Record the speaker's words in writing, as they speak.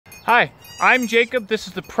Hi, I'm Jacob. This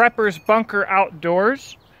is the Prepper's Bunker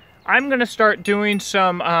Outdoors. I'm going to start doing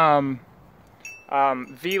some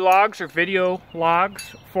vlogs or video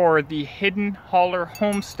logs for the hidden Holler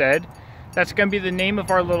Homestead. That's going to be the name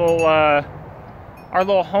of our little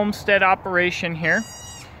homestead operation here.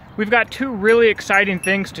 We've got two really exciting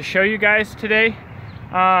things to show you guys today.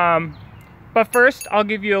 But first, I'll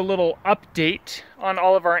give you a little update on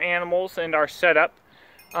all of our animals and our setup.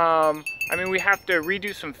 We have to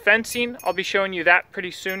redo some fencing. I'll be showing you that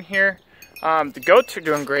pretty soon here. The goats are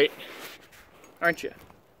doing great, aren't you?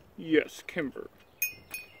 Yes, Kimber.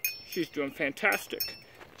 She's doing fantastic.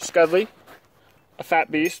 Scudley, a fat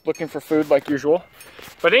beast, looking for food like usual.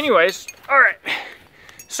 But anyways, all right.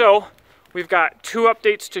 So, we've got two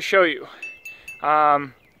updates to show you.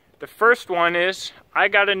 The first one is, I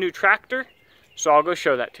got a new tractor, so I'll go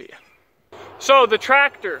show that to you. So, the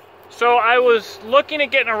tractor. So I was looking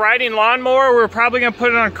at getting a riding lawnmower. We're probably gonna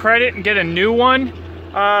put it on credit and get a new one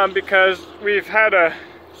because we've had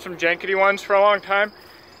some jankety ones for a long time.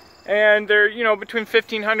 And they're, between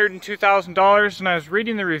 $1,500 and $2,000. And I was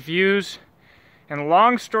reading the reviews, and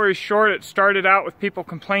long story short, it started out with people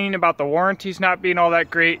complaining about the warranties not being all that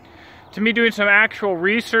great, to me doing some actual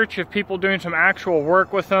research of people doing some actual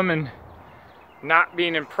work with them and not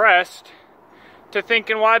being impressed, to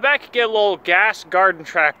thinking, well, I bet I could get a little gas garden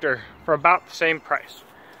tractor for about the same price.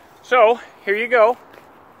 So, here you go.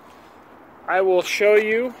 I will show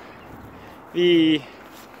you the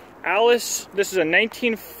Alice, this is a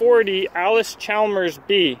 1940 Alice Chalmers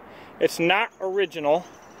B. It's not original,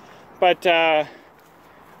 but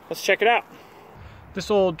let's check it out.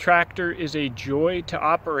 This old tractor is a joy to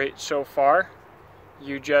operate so far.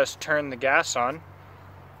 You just turn the gas on,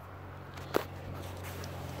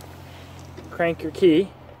 crank your key,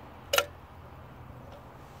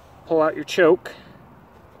 pull out your choke,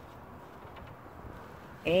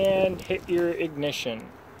 and hit your ignition.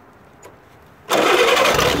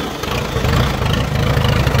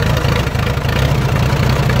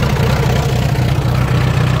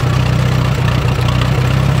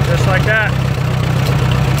 Just like that.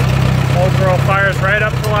 Old girl fires right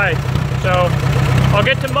up to life. So I'll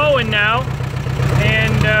get to mowing now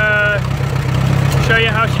and show you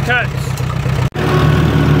how she cuts.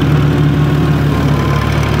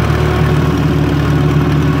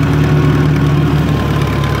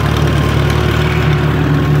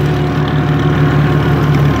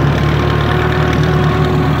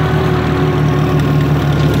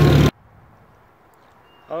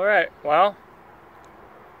 Alright, well,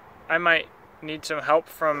 I might need some help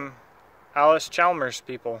from Alice Chalmers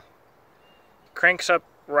people. Cranks up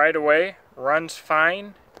right away, runs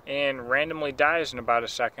fine, and randomly dies in about a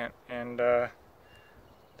second. And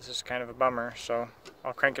this is kind of a bummer, so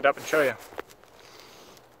I'll crank it up and show you.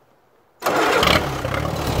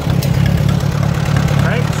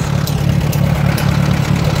 Cranks.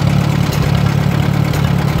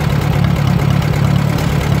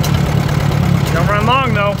 Don't run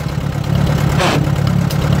long though.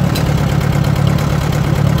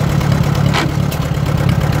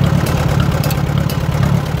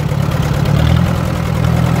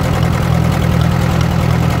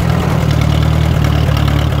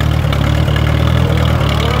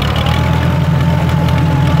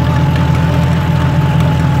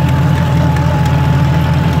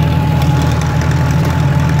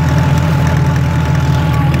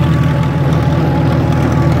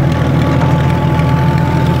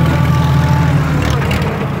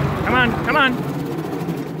 Come on.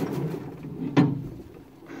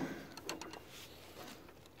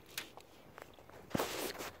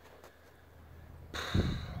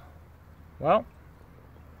 Well,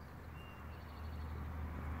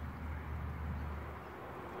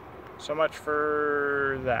 so much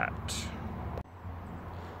for that.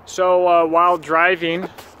 So while driving,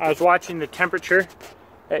 I was watching the temperature.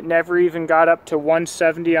 It never even got up to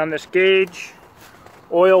 170 on this gauge.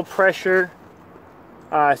 Oil pressure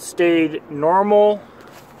stayed normal.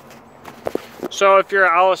 So if you're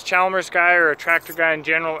an Alice Chalmers guy or a tractor guy in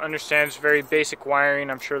general, understands very basic wiring.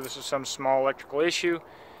 I'm sure this is some small electrical issue.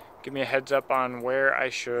 Give me a heads up on where I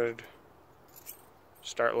should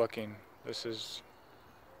start looking. This is...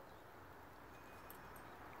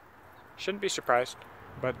 shouldn't be surprised.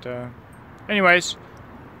 But anyways,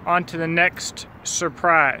 on to the next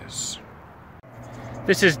surprise.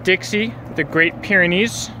 This is Dixie, the Great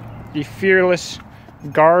Pyrenees, the fearless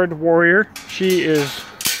guard warrior. She is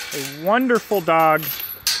a wonderful dog,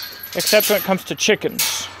 except when it comes to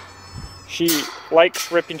chickens. She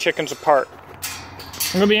likes ripping chickens apart.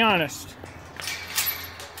 I'm gonna be honest.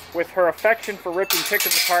 With her affection for ripping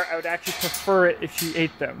chickens apart, I would actually prefer it if she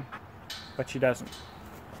ate them. But she doesn't.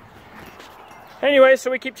 Anyway, so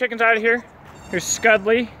we keep chickens out of here. Here's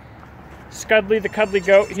Scudley. Scudley the cuddly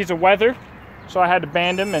goat. He's a wether, so I had to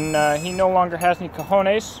band him, and he no longer has any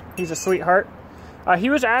cojones. He's a sweetheart. He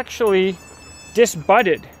was actually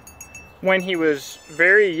disbudded when he was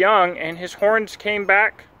very young, and his horns came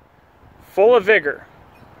back full of vigor,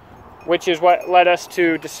 which is what led us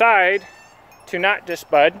to decide to not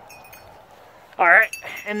disbud. All right,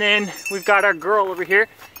 and then we've got our girl over here.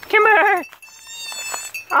 Kimber!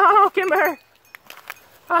 Oh, Kimber!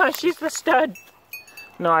 Oh, she's the stud.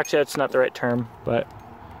 No, actually, that's not the right term, but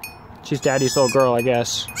she's daddy's little girl, I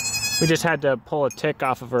guess. We just had to pull a tick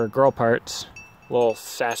off of her girl parts. Little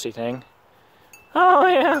sassy thing. Oh,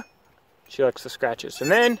 yeah. She likes the scratches. And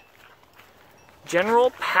then,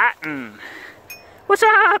 General Patton. What's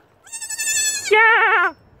up?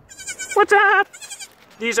 Yeah! What's up?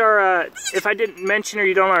 These are, if I didn't mention or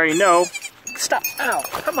you don't already know, stop. Ow,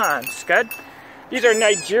 come on, Scud. These are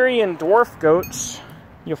Nigerian dwarf goats.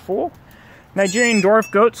 You fool. Nigerian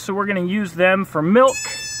dwarf goats, so we're gonna use them for milk.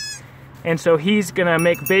 And so he's gonna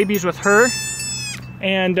make babies with her.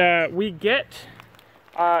 And we get,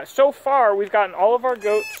 so far we've gotten all of our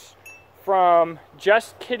goats from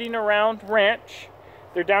Just Kidding Around Ranch.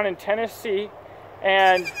 They're down in Tennessee.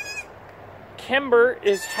 And Kimber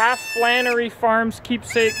is half Flannery Farms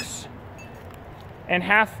keepsakes and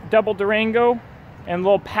half double Durango. And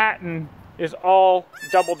little Patton is all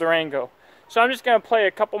double Durango. So I'm just going to play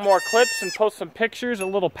a couple more clips and post some pictures, a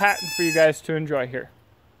little Patton for you guys to enjoy here.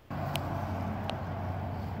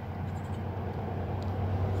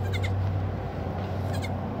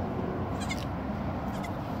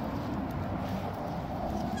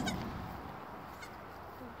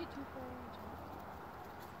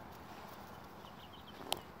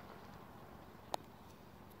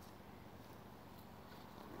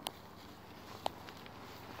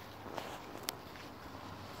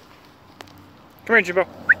 Come here,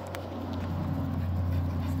 Jimbo.